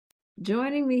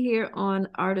Joining me here on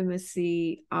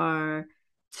Artimate are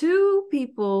two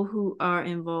people who are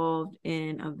involved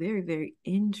in a very, very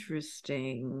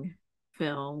interesting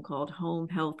film called Home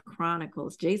Health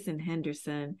Chronicles, Jason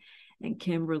Henderson and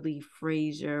Kimberly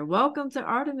Frazier. Welcome to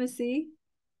Artimate.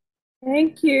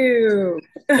 Thank you.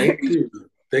 Thank you.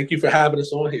 Thank you for having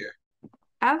us on here.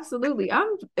 Absolutely.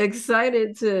 I'm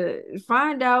excited to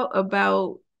find out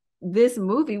about this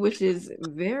movie, which is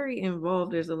very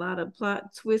involved. There's a lot of plot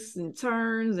twists and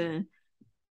turns and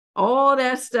all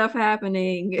that stuff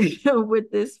happening with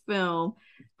this film.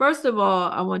 First of all,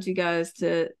 I want you guys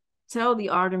to tell the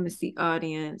Artemis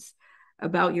audience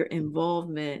about your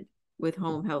involvement with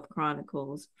Home Health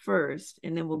Chronicles first,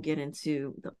 and then we'll get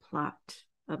into the plot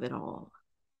of it all.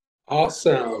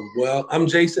 Awesome. Well, I'm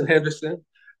Jason Henderson,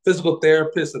 physical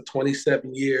therapist of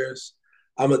 27 years.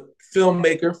 I'm a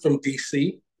filmmaker from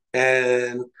DC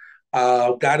and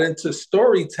got into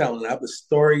storytelling. I was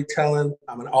storytelling.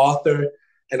 I'm an author,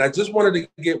 and I just wanted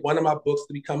to get one of my books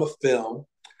to become a film,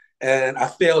 and I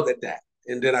failed at that.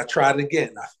 And then I tried it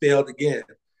again. I failed again.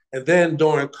 And then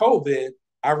during COVID,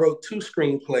 I wrote two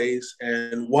screenplays,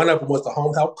 and one of them was the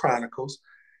Home Health Chronicles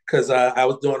because I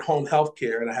was doing home health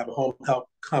care and I have a home health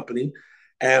company.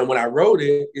 And when I wrote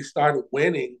it, it started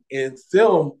winning in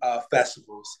film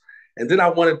festivals. And then I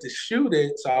wanted to shoot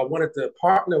it. So I wanted to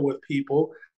partner with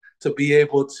people to be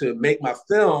able to make my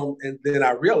film. And then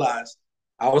I realized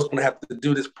I was going to have to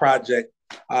do this project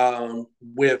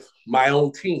with my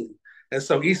own team. And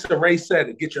so Issa Rae said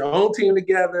it, get your own team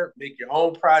together, make your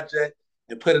own project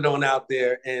and put it on out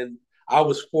there. And I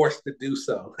was forced to do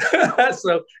so.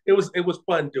 So it was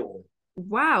fun doing.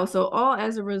 Wow. So all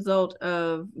as a result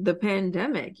of the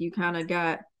pandemic, you kind of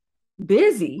got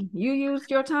busy. You used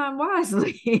your time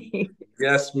wisely.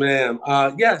 Yes, ma'am.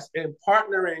 Yes, and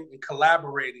partnering and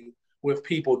collaborating with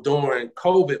people during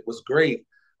COVID was great.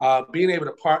 Being able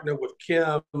to partner with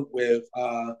Kim with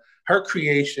her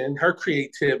creation, her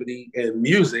creativity, and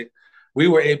music, we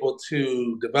were able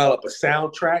to develop a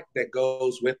soundtrack that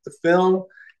goes with the film.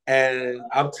 And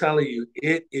I'm telling you,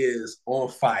 it is on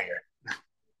fire.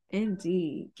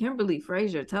 Indeed. Kimberly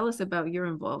Frazier, tell us about your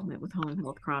involvement with Home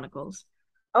Health Chronicles.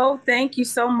 Oh, thank you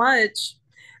so much.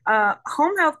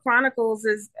 Home Health Chronicles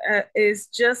is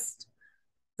just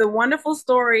the wonderful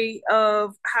story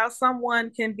of how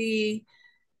someone can be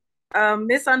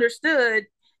misunderstood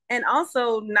and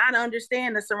also not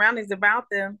understand the surroundings about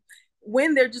them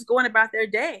when they're just going about their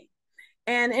day.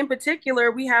 And in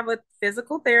particular, we have a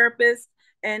physical therapist,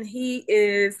 and he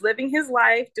is living his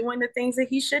life, doing the things that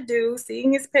he should do,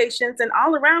 seeing his patients, and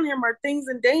all around him are things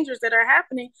and dangers that are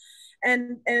happening,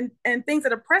 and things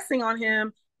that are pressing on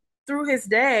him through his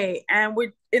day. And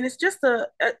it's just a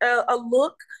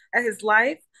look at his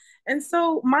life. And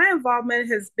so my involvement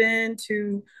has been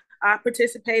to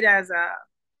participate as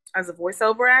a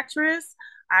voiceover actress.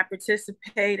 I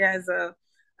participate as a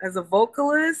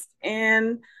vocalist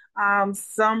and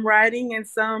some writing and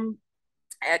some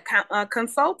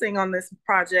consulting on this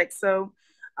project. So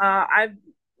I've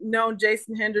known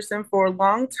Jason Henderson for a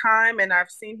long time, and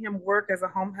I've seen him work as a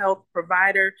home health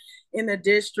provider in the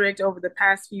district over the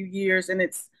past few years. And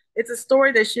it's a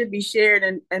story that should be shared,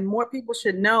 and more people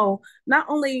should know not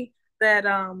only that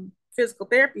physical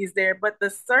therapy is there, but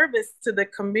the service to the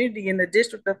community in the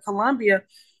District of Columbia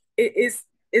is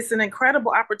it's an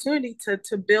incredible opportunity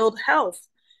to build health.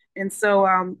 And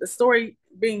so the story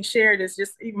being shared is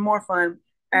just even more fun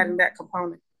adding that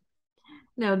component.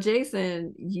 Now,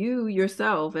 Jason, you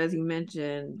yourself, as you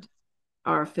mentioned,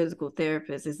 are a physical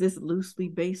therapist. Is this loosely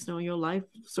based on your life,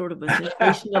 sort of a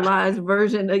sensationalized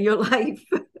version of your life?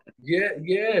 Yeah.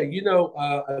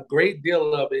 A great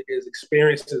deal of it is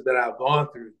experiences that I've gone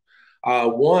through.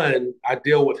 One, I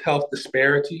deal with health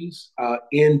disparities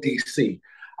in DC.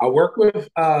 I work with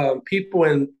people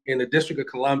in the District of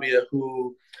Columbia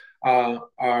who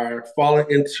are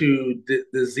falling into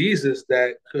diseases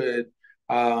that could,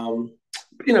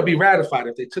 be ratified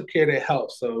if they took care of their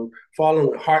health. So falling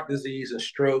with heart disease and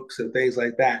strokes and things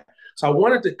like that. So I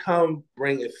wanted to come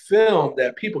bring a film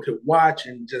that people could watch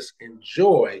and just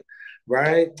enjoy,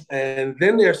 right? And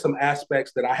then there's some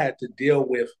aspects that I had to deal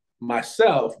with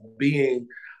myself being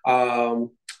an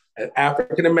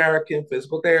African American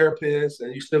physical therapist,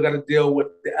 and you still got to deal with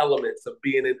the elements of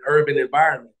being in an urban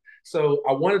environment. So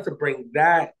I wanted to bring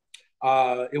that.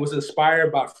 It was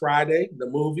inspired by Friday, the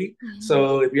movie. Mm-hmm.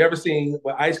 So if you ever seen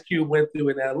what Ice Cube went through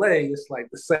in LA, it's like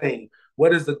the same.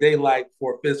 What is the day like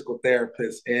for a physical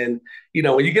therapist? And,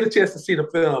 when you get a chance to see the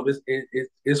film,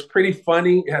 it's pretty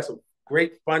funny. It has some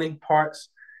great funny parts.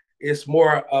 It's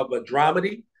more of a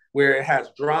dramedy where it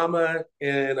has drama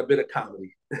and a bit of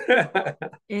comedy.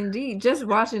 Indeed, just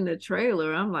watching the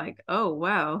trailer, I'm like, oh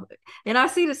wow. And I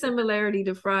see the similarity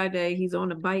to Friday. He's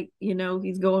on a bike,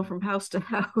 he's going from house to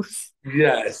house.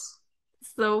 Yes.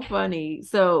 So funny.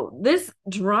 So this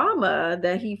drama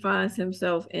that he finds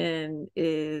himself in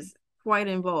is quite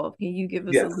involved. Can you give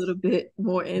us a Yes. little bit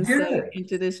more insight Yeah.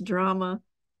 into this drama?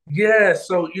 Yeah.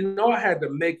 So, I had to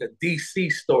make a DC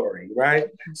story, right?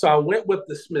 So I went with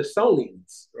the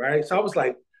Smithsonian's, right? So I was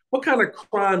like, what kind of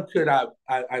crime could I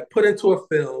put into a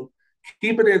film,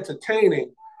 keep it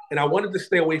entertaining? And I wanted to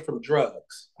stay away from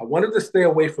drugs. I wanted to stay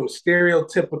away from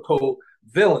stereotypical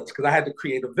villains because I had to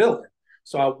create a villain.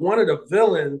 So I wanted a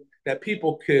villain that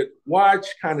people could watch,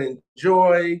 kind of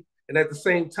enjoy, and at the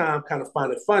same time kind of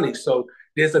find it funny. So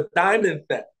there's a diamond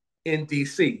theft in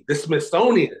DC. The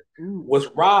Smithsonian Ooh. was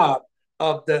robbed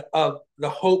of the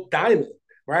Hope Diamond,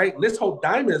 right? And this Hope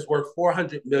Diamond is worth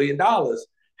 $400 million,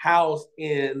 housed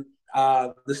in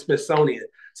the Smithsonian.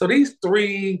 So these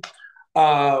three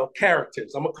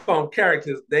characters, I'm gonna call them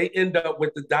characters, they end up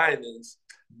with the diamonds,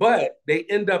 but they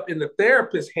end up in the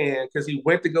therapist's hand because he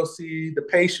went to go see the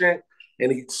patient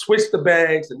and he switched the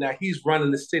bags and now he's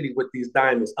running the city with these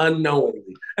diamonds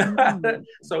unknowingly. Mm.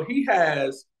 So he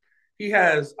has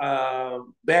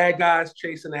bad guys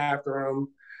chasing after him.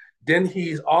 Then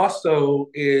he's also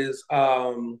is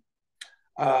uh,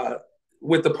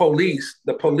 with the police.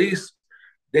 The police,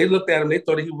 they looked at him. They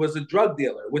thought he was a drug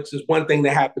dealer, which is one thing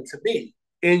that happened to me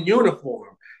in uniform.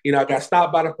 I got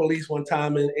stopped by the police one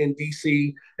time in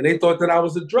DC, and they thought that I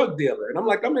was a drug dealer. And I'm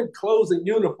like, I'm in clothes and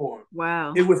uniform.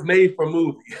 Wow. It was made for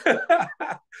movie.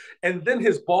 And then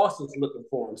his boss is looking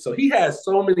for him. So he has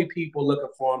so many people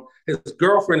looking for him. His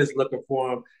girlfriend is looking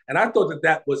for him. And I thought that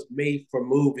that was made for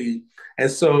movie. And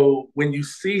so when you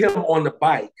see him on the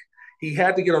bike, he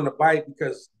had to get on the bike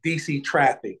because DC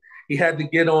traffic. He had to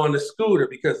get on the scooter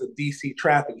because of DC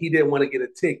traffic. He didn't want to get a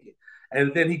ticket.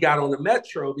 And then he got on the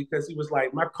metro because he was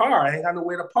like, my car, I ain't got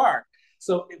nowhere to park.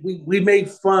 So we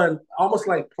made fun, almost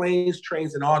like planes,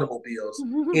 trains, and automobiles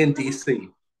in DC.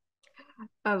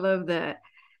 I love that.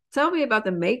 Tell me about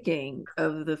the making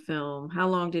of the film. How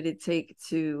long did it take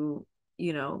to,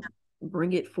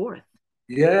 bring it forth?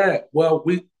 Yeah, well,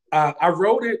 I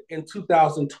wrote it in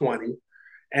 2020,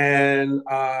 and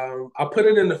I put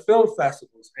it in the film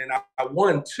festivals, and I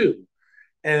won two.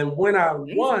 And when I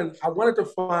Amazing. won, I wanted to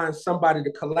find somebody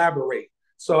to collaborate.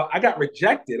 So I got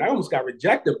rejected. I almost got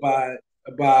rejected by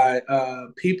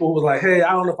people who were like, "Hey,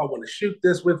 I don't know if I want to shoot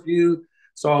this with you."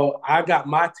 So I got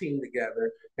my team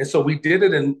together, and so we did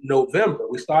it in November.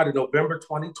 We started November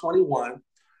 2021,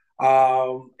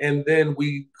 and then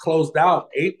we closed out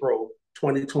April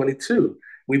 2022.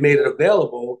 We made it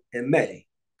available in May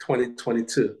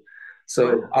 2022.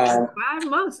 So Wow. 5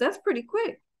 months. That's pretty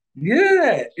quick.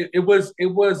 yeah, it was a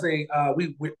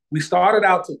we started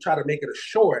out to try to make it a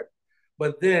short,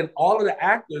 but then all of the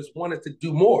actors wanted to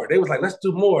do more. They was like, let's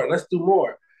do more, let's do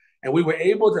more, and we were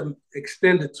able to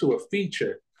extend it to a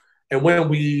feature. And when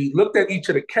we looked at each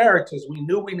of the characters, we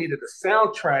knew we needed a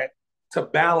soundtrack to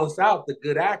balance out the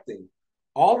good acting.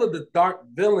 All of the dark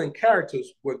villain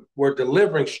characters were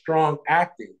delivering strong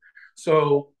acting.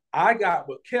 So I got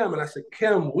with Kim and I said,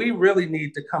 Kim, we really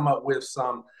need to come up with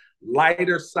some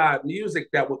lighter side music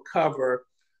that would cover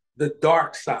the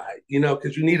dark side,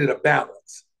 because you needed a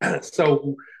balance.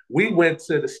 So we went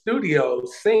to the studio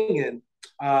singing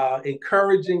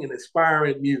encouraging and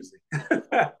inspiring music.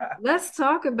 Let's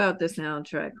talk about the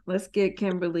soundtrack. Let's get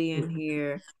Kimberly in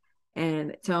here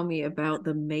and tell me about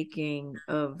the making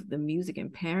of the music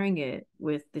and pairing it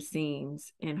with the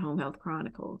scenes in Home Health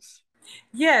Chronicles.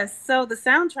 Yes, so the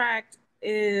soundtrack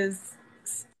is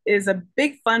is a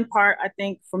big fun part, I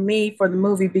think, for me for the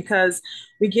movie because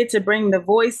we get to bring the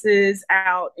voices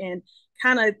out and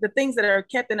kind of the things that are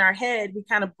kept in our head, we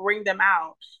kind of bring them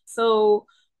out. So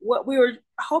what we were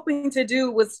hoping to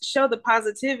do was show the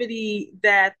positivity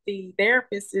that the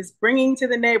therapist is bringing to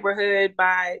the neighborhood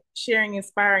by sharing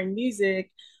inspiring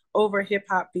music over hip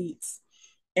hop beats.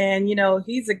 And,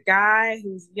 he's a guy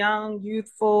who's young,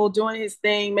 youthful, doing his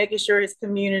thing, making sure his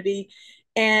community.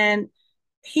 And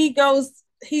he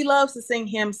loves to sing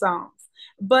hymn songs,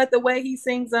 but the way he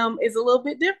sings them is a little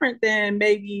bit different than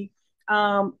maybe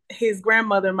his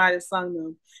grandmother might have sung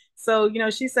them. So,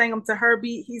 she sang them to her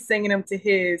beat, he's singing them to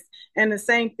his. And the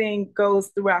same thing goes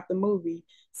throughout the movie.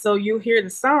 So you hear the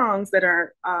songs that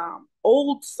are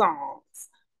old songs,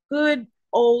 good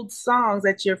old songs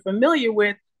that you're familiar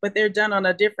with, but they're done on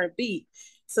a different beat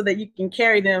so that you can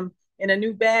carry them in a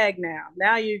new bag now.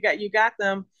 Now you got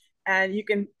them and you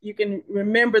can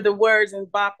remember the words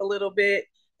and bop a little bit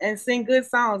and sing good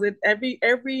songs.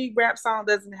 Every rap song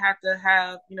doesn't have to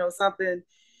have, something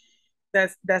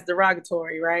that's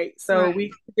derogatory, right? So Right.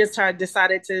 we just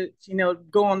decided to,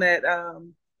 go on that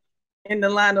in the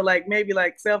line of like maybe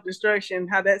like self-destruction,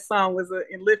 how that song was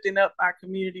in lifting up our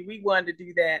community. We wanted to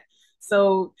do that.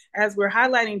 So as we're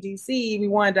highlighting DC, we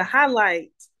wanted to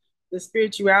highlight the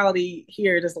spirituality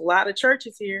here. There's a lot of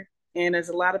churches here, and there's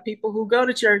a lot of people who go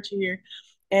to church here,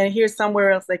 and here's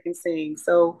somewhere else they can sing.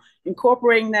 So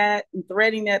incorporating that and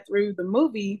threading that through the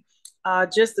movie,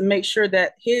 just to make sure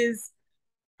that his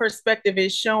perspective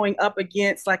is showing up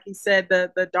against, like he said,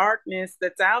 the darkness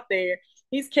that's out there.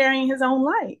 He's carrying his own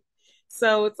light.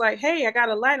 So it's like, hey, I got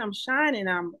a light. I'm shining.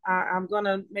 I'm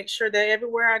gonna make sure that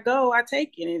everywhere I go, I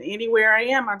take it, and anywhere I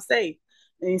am, I'm safe.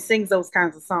 And he sings those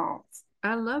kinds of songs.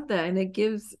 I love that. And it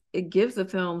gives the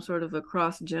film sort of a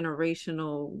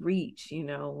cross-generational reach,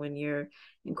 when you're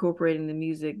incorporating the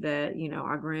music that,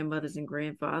 our grandmothers and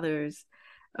grandfathers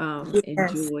Yes.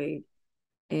 enjoyed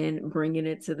and bringing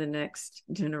it to the next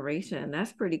generation.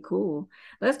 That's pretty cool.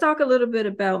 Let's talk a little bit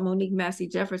about Monique Massey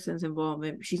Jefferson's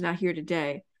involvement. She's not here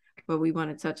today, but we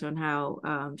want to touch on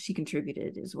how she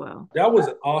contributed as well. That was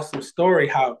an awesome story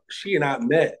how she and I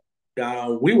met.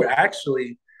 We were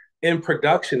actually in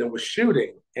production and was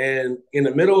shooting. And in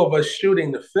the middle of us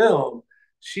shooting the film,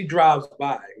 she drives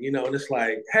by, and it's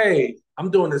like, hey, I'm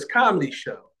doing this comedy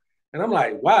show. And I'm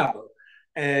like, wow.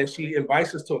 And she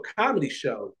invites us to a comedy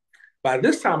show. By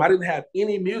this time, I didn't have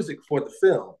any music for the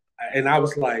film. And I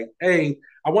was like, hey,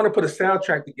 I want to put a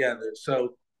soundtrack together.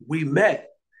 So we met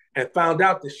and found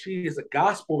out that she is a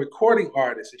gospel recording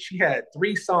artist. And she had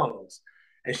 3 songs.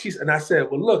 And I said,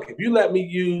 well, look, if you let me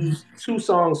use 2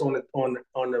 songs on the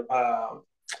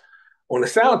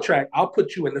soundtrack, I'll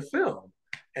put you in the film.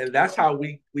 And that's how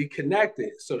we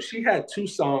connected. So she had 2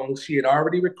 songs she had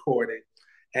already recorded.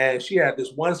 And she had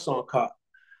this one song called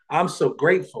I'm So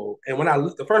Grateful. And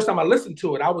the first time I listened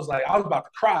to it, I was about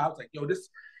to cry. I was like, yo,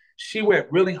 she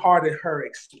went really hard at her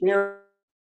experience.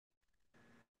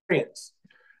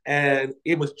 And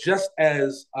it was just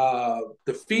as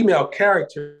the female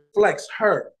character reflects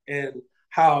her and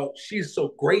how she's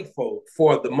so grateful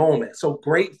for the moment, so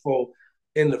grateful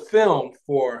in the film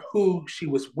for who she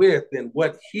was with and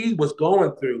what he was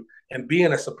going through and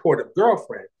being a supportive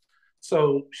girlfriend.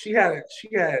 So she had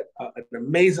an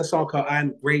amazing song called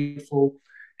I'm Grateful.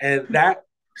 And that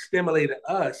stimulated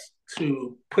us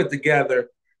to put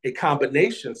together a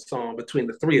combination song between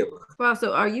the 3 of us. Wow.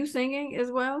 So are you singing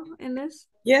as well in this?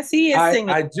 Yes, he is singing.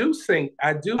 I do sing.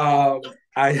 I do. I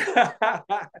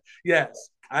yes,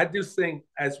 I do sing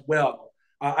as well.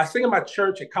 I sing in my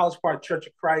church at College Park Church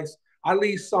of Christ. I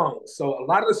lead songs. So a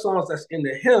lot of the songs that's in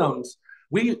the hymns,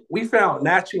 we found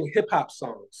matching hip hop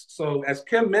songs. So as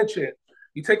Kim mentioned,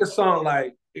 you take a song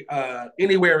like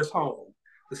Anywhere Is Home.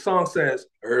 The song says,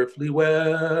 earthly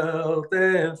wealth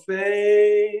and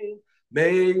fame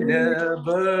may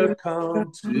never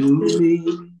come to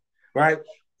me, right?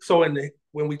 So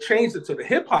when we changed it to the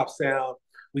hip hop sound,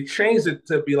 we changed it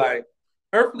to be like,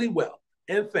 earthly wealth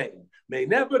and fame may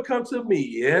never come to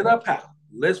me in a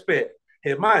palace fair,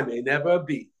 and mine may never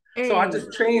be. Hey. So I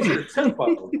just changed the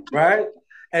tempo, right?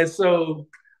 And so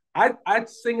I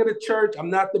sing in the church. I'm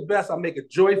not the best. I make a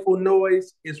joyful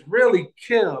noise. It's really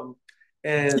Kim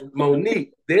and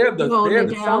Monique. They're the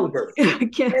songbirds.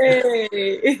 Hey.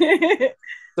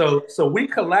 So we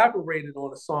collaborated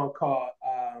on a song called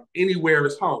Anywhere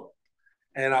Is Home.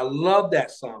 And I love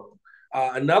that song.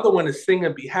 Another one is Sing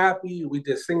and Be Happy. We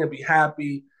did Sing and Be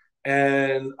Happy.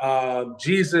 And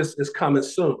Jesus Is Coming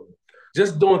Soon.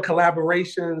 Just doing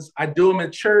collaborations. I do them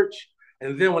in church.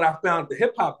 And then when I found the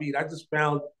hip hop beat, I just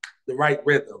found the right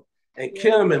rhythm. And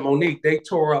Kim and Monique, they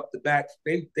tore up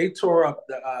they tore up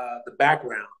the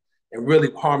background and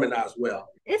really harmonized well.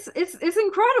 It's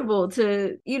incredible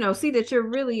to see that you're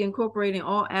really incorporating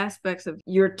all aspects of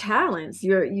your talents.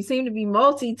 You seem to be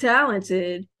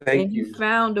multi-talented. Thank you. You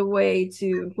found a way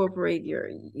to incorporate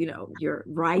your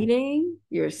writing,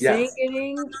 your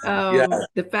singing,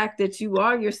 the fact that you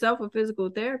are yourself a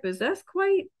physical therapist.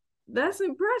 That's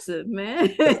impressive,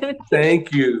 man.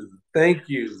 Thank you. And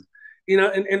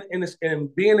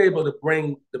being able to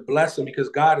bring the blessing, because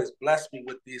God has blessed me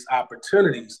with these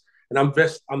opportunities, and I'm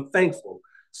thankful.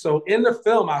 So in the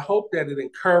film, I hope that it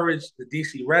encouraged the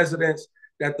DC residents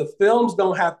that the films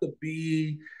don't have to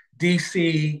be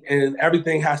DC and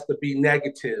everything has to be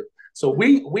negative. So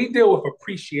we deal with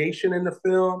appreciation in the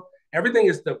film. Everything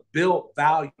is to build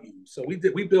value. So we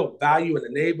build value in the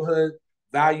neighborhood,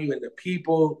 value in the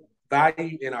people,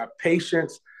 value in our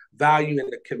patients, value in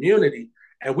the community.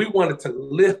 And we wanted to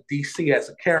lift DC as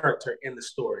a character in the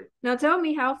story. Now tell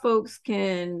me how folks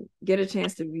can get a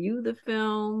chance to view the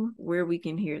film, where we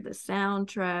can hear the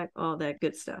soundtrack, all that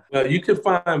good stuff. Well, you can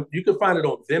find it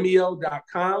on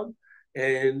Vimeo.com,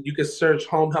 and you can search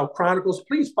Home Health Chronicles.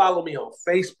 Please follow me on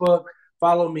Facebook.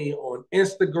 Follow me on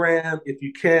Instagram if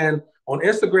you can. On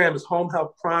Instagram, it's Home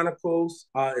Health Chronicles.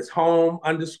 It's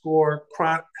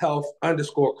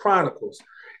home_health_chronicles.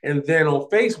 And then on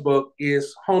Facebook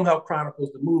is Home Health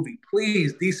Chronicles, the movie.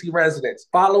 Please, DC residents,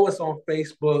 follow us on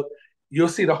Facebook. You'll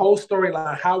see the whole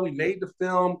storyline, how we made the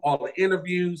film, all the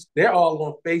interviews. They're all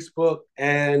on Facebook.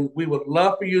 And we would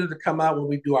love for you to come out when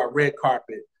we do our red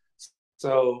carpet.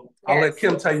 So I'll let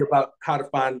Kim tell you about how to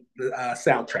find the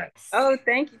soundtrack. Oh,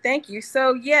 thank you. Thank you.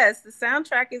 So yes, the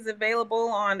soundtrack is available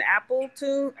on Apple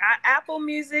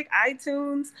Music,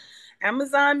 iTunes,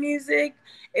 Amazon Music.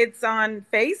 It's on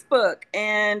Facebook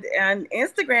and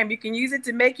Instagram. You can use it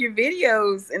to make your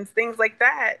videos and things like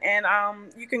that. And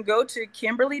you can go to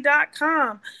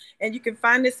Kimberly.com and you can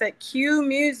find us at Q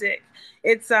Music.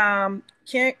 It's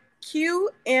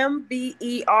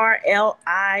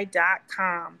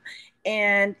QMBERLI.com.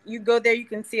 And you go there, you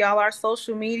can see all our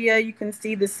social media, you can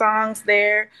see the songs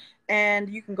there, and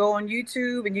you can go on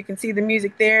YouTube and you can see the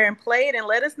music there and play it and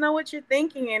let us know what you're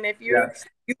thinking. And if you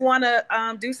want to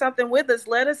do something with us,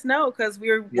 let us know, because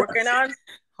we're working on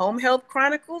Home Health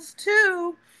Chronicles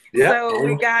too. So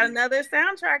we got another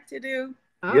soundtrack to do.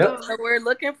 So we're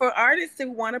looking for artists who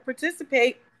want to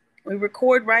participate. We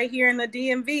record right here in the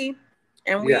DMV,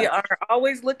 and we are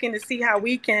always looking to see how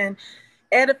we can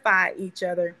edify each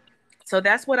other. So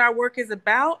that's what our work is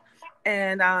about.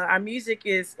 And our music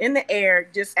is in the air.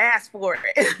 Just ask for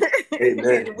it.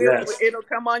 Amen. It'll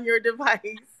come on your device.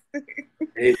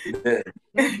 Amen.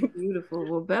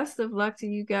 Beautiful. Well, best of luck to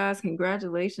you guys.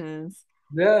 Congratulations.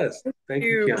 Yes. Thank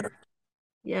you, Kim.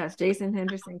 Yes, Jason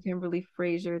Henderson, Kimberly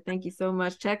Frazier. Thank you so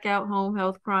much. Check out Home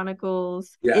Health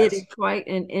Chronicles. Yes. It is quite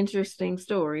an interesting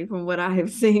story from what I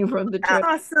have seen from the trailer.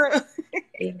 Awesome.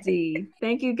 Indeed.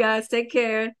 Thank you guys. Take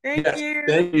care. Thank you.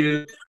 Thank you.